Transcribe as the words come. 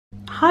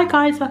Hi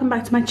guys, welcome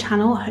back to my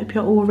channel. I hope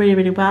you're all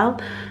really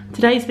well.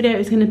 Today's video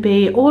is going to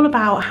be all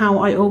about how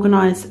I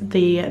organise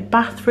the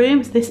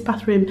bathrooms. This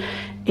bathroom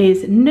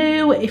is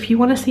new. If you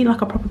want to see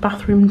like a proper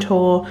bathroom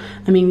tour,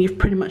 I mean you've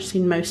pretty much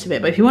seen most of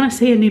it, but if you want to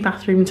see a new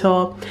bathroom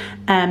tour,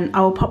 I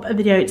will pop a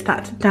video to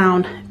that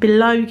down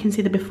below. You can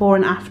see the before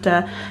and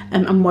after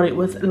and what it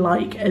was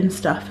like and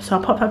stuff. So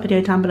I'll pop that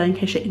video down below in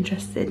case you're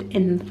interested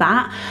in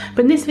that.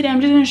 But in this video I'm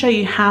just going to show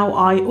you how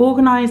I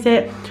organise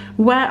it,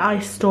 where I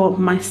store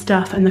my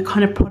stuff and the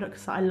kind of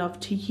products that I love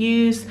to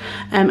use.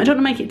 I don't want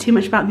to make it too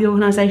much about the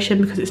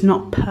organisation because it's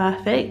not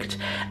perfect,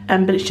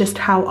 but it's just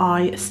how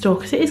I store,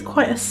 because it is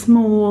quite a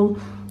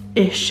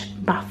small-ish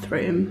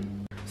bathroom.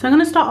 So I'm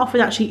going to start off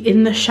with actually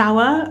in the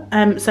shower.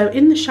 So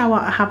in the shower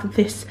I have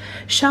this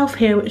shelf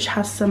here which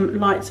has some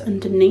lights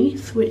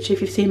underneath, which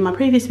if you've seen my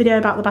previous video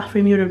about the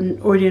bathroom you would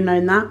have already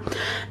known that.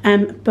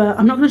 But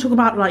I'm not going to talk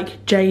about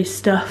like Jay's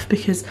stuff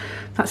because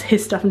that's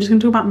his stuff. I'm just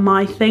going to talk about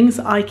my things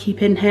that I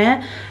keep in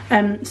here.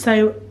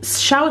 So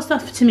shower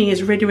stuff to me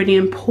is really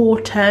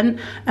important.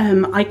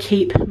 I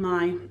keep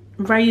my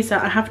razor.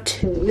 I have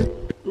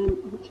two.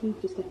 I'm actually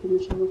just step in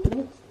the shower for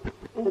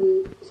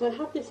this. So I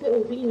have this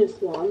little Venus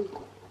one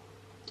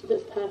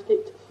that's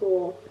perfect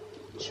for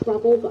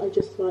travel that I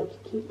just like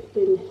keep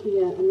in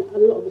here, and a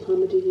lot of the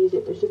time I do use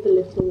it, but it's just a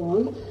little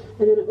one.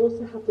 And then I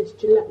also have this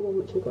Gillette one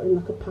which I've got in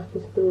like a pack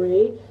of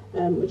 3,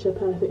 which are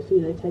perfect for,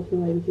 you know,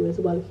 taking away with you as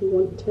well if you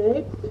want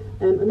to.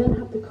 And then I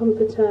have the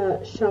Comforter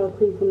shower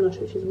cream from Lush,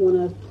 which is one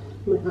of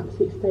my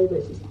absolute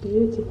favourites. It's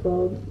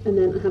beautiful. And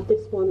then I have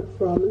this one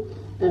from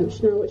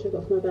Chanel, which I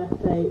got for my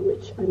birthday,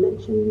 which I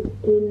mentioned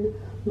in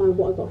my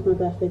what I got for my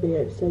birthday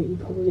video, so you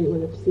probably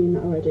will have seen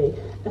that already.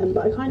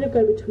 But I kind of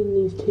go between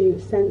these two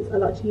scents. I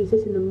like to use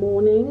this in the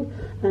morning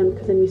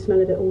because then you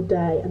smell of it all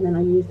day, and then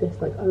I use this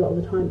like a lot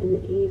of the time in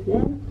the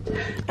evening.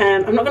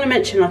 I'm not going to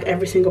mention like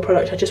every single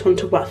product, I just want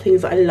to talk about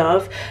things that I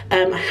love.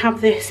 I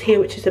have this here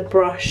which is a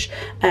brush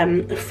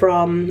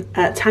from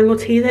Tangle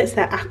Teezer. It's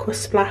their Aqua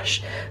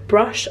Splash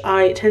brush.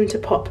 I tend to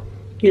pop,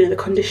 you know, the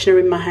conditioner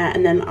in my hair,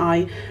 and then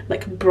I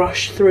like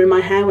brush through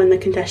my hair when the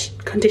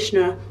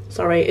conditioner,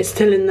 sorry, is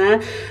still in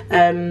there.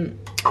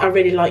 I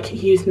really like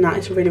using that.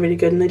 It's really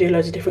good, and they do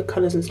loads of different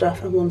colours and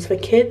stuff, and ones for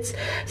kids.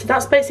 So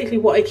that's basically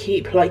what I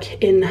keep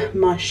like in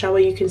my shower.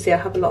 You can see I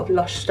have a lot of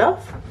Lush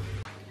stuff.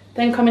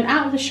 Then coming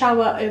out of the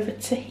shower over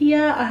to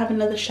here, I have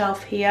another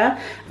shelf here,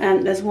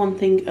 and there's one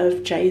thing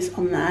of Jay's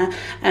on there,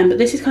 but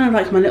this is kind of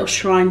like my little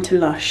shrine to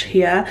Lush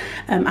here.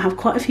 I have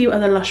quite a few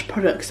other Lush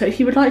products, so if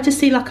you would like to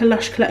see like a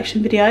Lush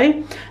collection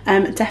video,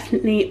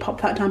 definitely pop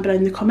that down below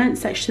in the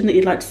comments section that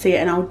you'd like to see it,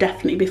 and I'll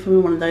definitely be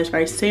filming one of those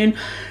very soon.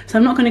 So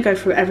I'm not going to go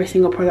through every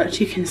single product.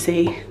 You can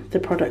see the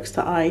products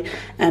that I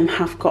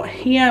have got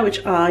here,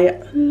 which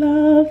I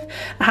love.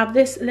 I have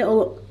this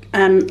little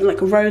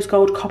like a rose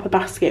gold copper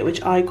basket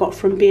which I got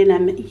from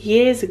B&M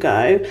years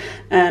ago,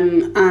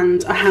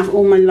 and I have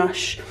all my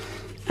Lush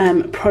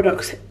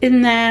products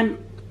in there.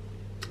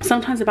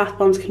 Sometimes the bath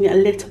bombs can get a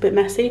little bit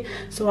messy,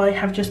 so I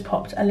have just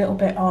popped a little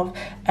bit of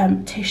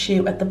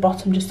tissue at the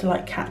bottom just to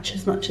like catch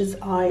as much as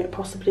I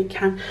possibly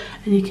can,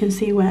 and you can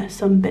see where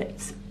some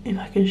bits, if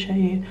I can show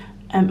you,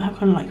 have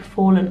kind of like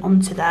fallen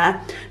onto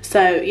there.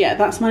 So yeah,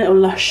 that's my little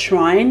Lush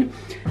shrine.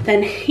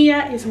 Then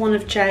here is one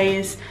of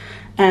Jay's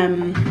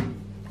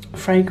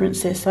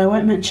fragrances, so I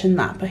won't mention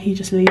that, but he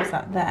just leaves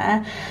that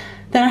there.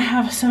 Then I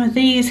have some of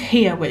these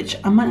here which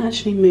I might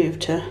actually move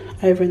to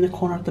over in the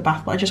corner of the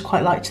bath, but I just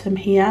quite liked them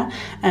here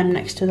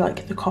next to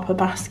like the copper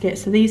basket.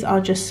 So these are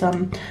just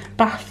some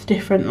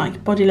different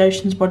like body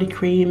lotions, body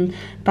cream,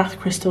 bath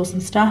crystals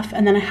and stuff.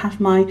 And then I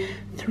have my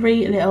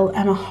 3 little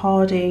Emma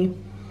Hardy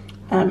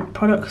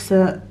products,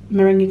 the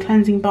Meringue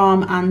cleansing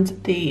balm and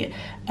the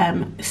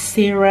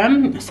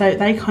serum. So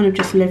they kind of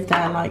just live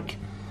there like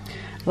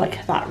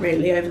that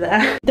really over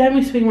there. Then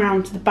we swing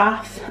around to the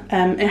bath.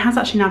 It has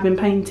actually now been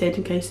painted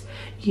in case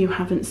you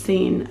haven't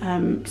seen.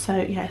 So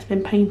yeah, it's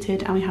been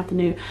painted, and we have the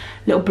new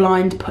little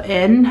blind put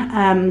in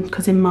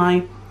because in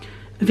my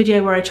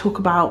video where I talk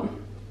about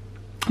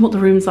what the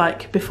room's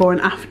like before and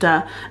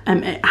after,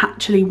 it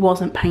actually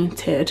wasn't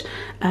painted.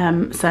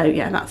 So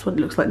yeah, that's what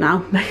it looks like now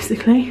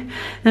basically.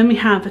 Then we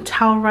have a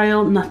towel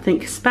rail,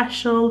 nothing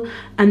special,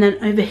 and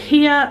then over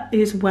here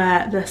is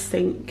where the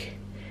sink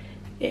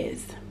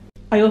is.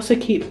 I also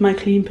keep my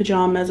clean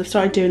pyjamas. I've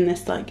started doing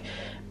this like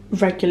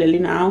regularly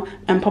now,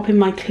 and popping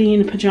my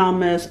clean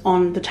pyjamas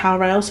on the towel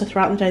rail, so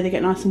throughout the day they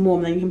get nice and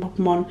warm, then you can pop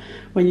them on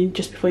when you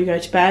just before you go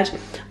to bed.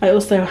 I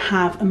also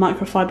have a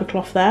microfiber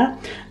cloth there,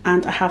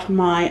 and I have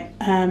my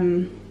I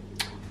don't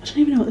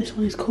even know what this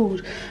one is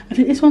called. I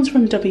think this one's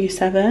from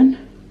W7.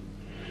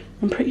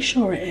 I'm pretty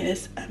sure it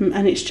is,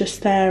 and it's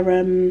just their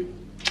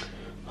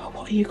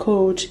what are you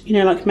called? You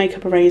know, like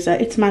makeup eraser.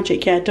 It's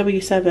Magic, yeah,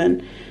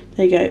 W7.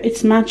 There you go.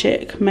 It's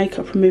Magic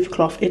makeup remover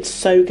cloth. It's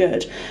so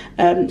good.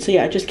 So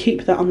yeah, I just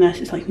keep that on there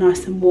so it's like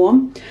nice and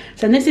warm.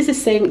 So this is a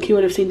sink. You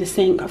would have seen the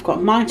sink. I've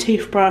got my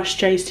toothbrush,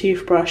 Jay's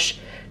toothbrush,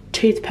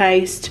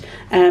 toothpaste,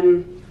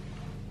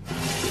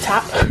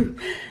 tap.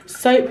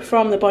 soap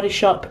from the Body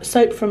Shop,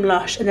 soap from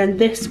Lush, and then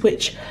this,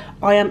 which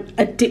I am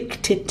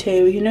addicted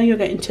to. You know, you're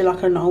getting to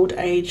like an old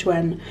age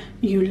when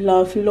you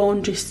love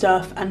laundry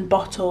stuff and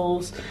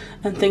bottles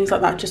and things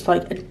like that, just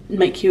like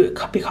make you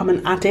become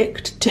an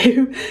addict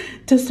to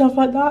stuff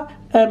like that.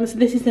 So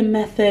this is the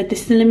Method,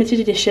 this is a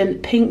limited edition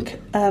pink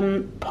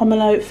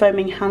pomelo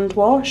foaming hand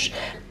wash.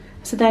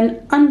 So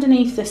then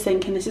underneath the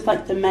sink, and this is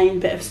like the main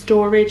bit of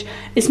storage,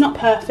 it's not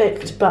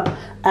perfect, but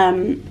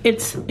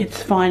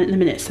it's fine at the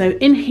minute. So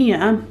in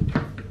here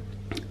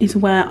is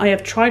where I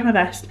have tried my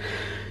best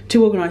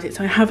to organise it.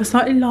 So I have a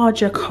slightly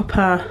larger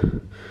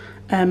copper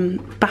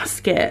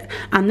basket,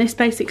 and this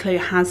basically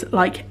has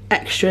like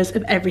extras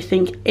of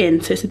everything in,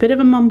 so it's a bit of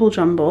a mumble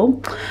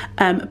jumble,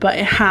 but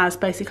it has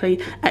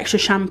basically extra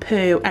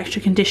shampoo,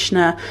 extra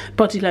conditioner,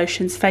 body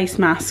lotions, face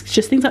masks,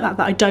 just things like that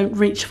that I don't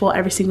reach for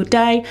every single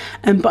day,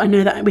 but I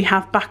know that we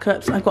have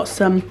backups. I've got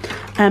some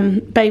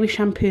baby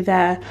shampoo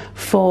there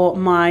for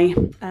my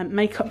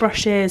makeup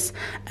brushes,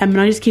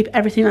 and I just keep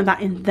everything like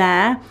that in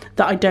there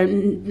that I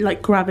don't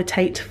like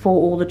gravitate for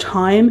all the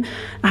time.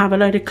 I have a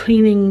load of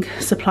cleaning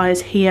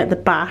supplies here at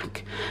the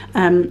back,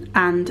 and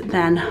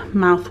then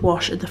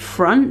mouthwash at the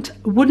front.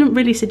 Wouldn't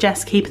really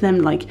suggest keeping them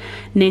like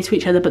near to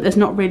each other, but there's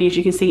not really, as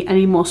you can see,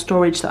 any more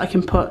storage that I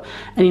can put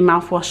any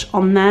mouthwash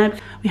on there.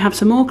 We have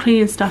some more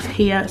cleaning stuff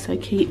here, so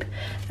keep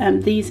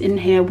these in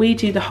here. We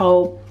do the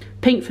whole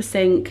pink for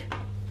sink,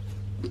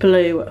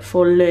 blue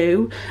for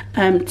loo,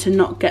 to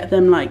not get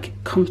them like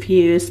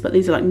confused, but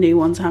these are like new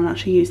ones. I haven't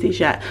actually used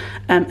these yet.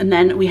 And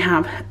then we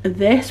have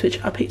this,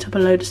 which I picked up a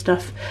load of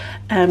stuff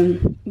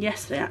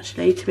yesterday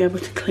actually to be able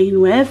to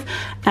clean with.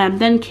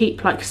 Then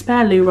keep like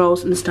spare loo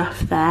rolls and stuff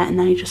there, and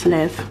then you just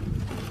live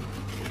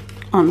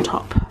on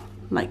top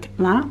like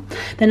that.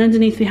 Then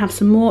underneath we have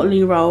some more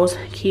loo rolls.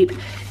 Keep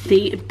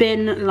the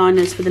bin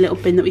liners for the little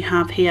bin that we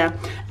have here,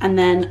 and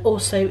then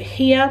also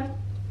here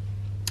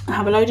I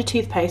have a load of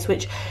toothpaste,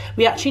 which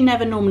we actually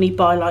never normally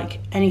buy like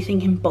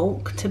anything in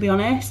bulk, to be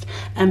honest,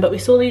 but we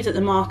saw these at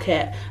the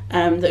market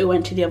that we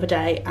went to the other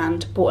day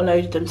and bought a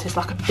load of them. So it's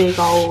like a big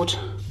old,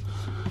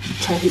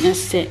 so I think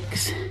there's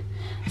 6.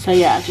 So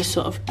yeah, I just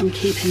sort of am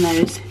keeping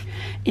those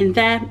in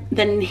there.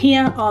 Then in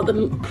here are the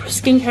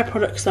skincare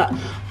products that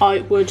I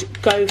would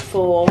go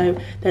for.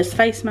 So there's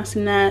face masks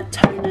in there,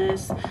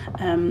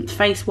 toners,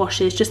 face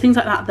washes, just things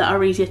like that that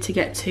are easier to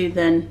get to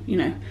than, you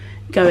know,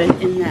 going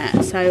in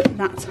there. So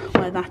that's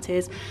where that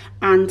is,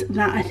 and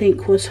that I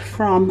think was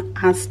from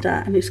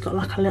Asda, and it's got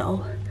like a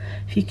little,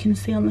 if you can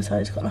see on the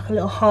side, it's got like a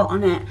little heart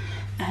on it,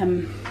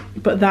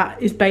 but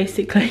that is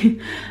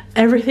basically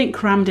everything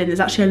crammed in. There's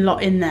actually a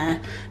lot in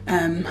there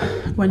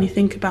when you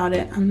think about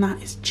it, and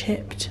that is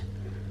chipped.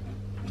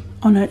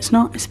 Oh no, it's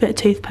not, it's a bit of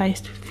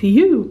toothpaste for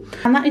you.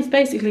 And that is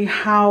basically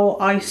how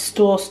I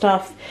store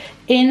stuff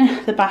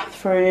in the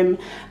bathroom.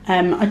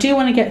 I do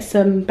want to get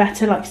some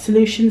better like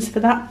solutions for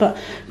that, but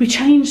we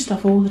change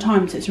stuff all the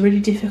time, so it's really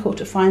difficult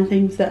to find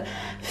things that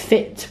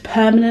fit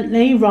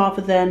permanently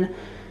rather than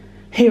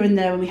here and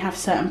there when we have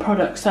certain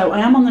products. So I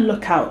am on the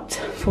lookout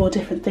for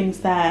different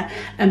things there,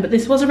 but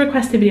this was a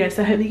requested video,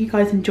 so I hope that you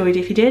guys enjoyed.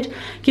 If you did,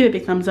 give it a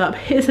big thumbs up,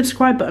 hit the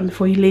subscribe button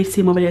before you leave to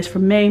see more videos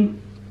from me.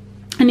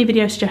 Any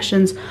video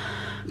suggestions,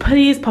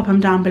 please pop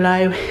them down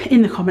below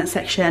in the comment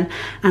section,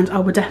 and I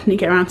will definitely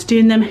get around to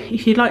doing them.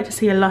 If you'd like to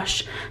see a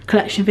Lush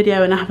collection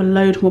video and I have a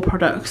load more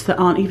products that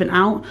aren't even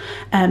out,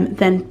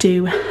 then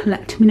do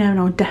let me know, and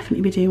I'll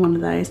definitely be doing one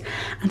of those,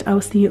 and I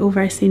will see you all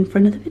very soon for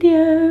another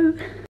video.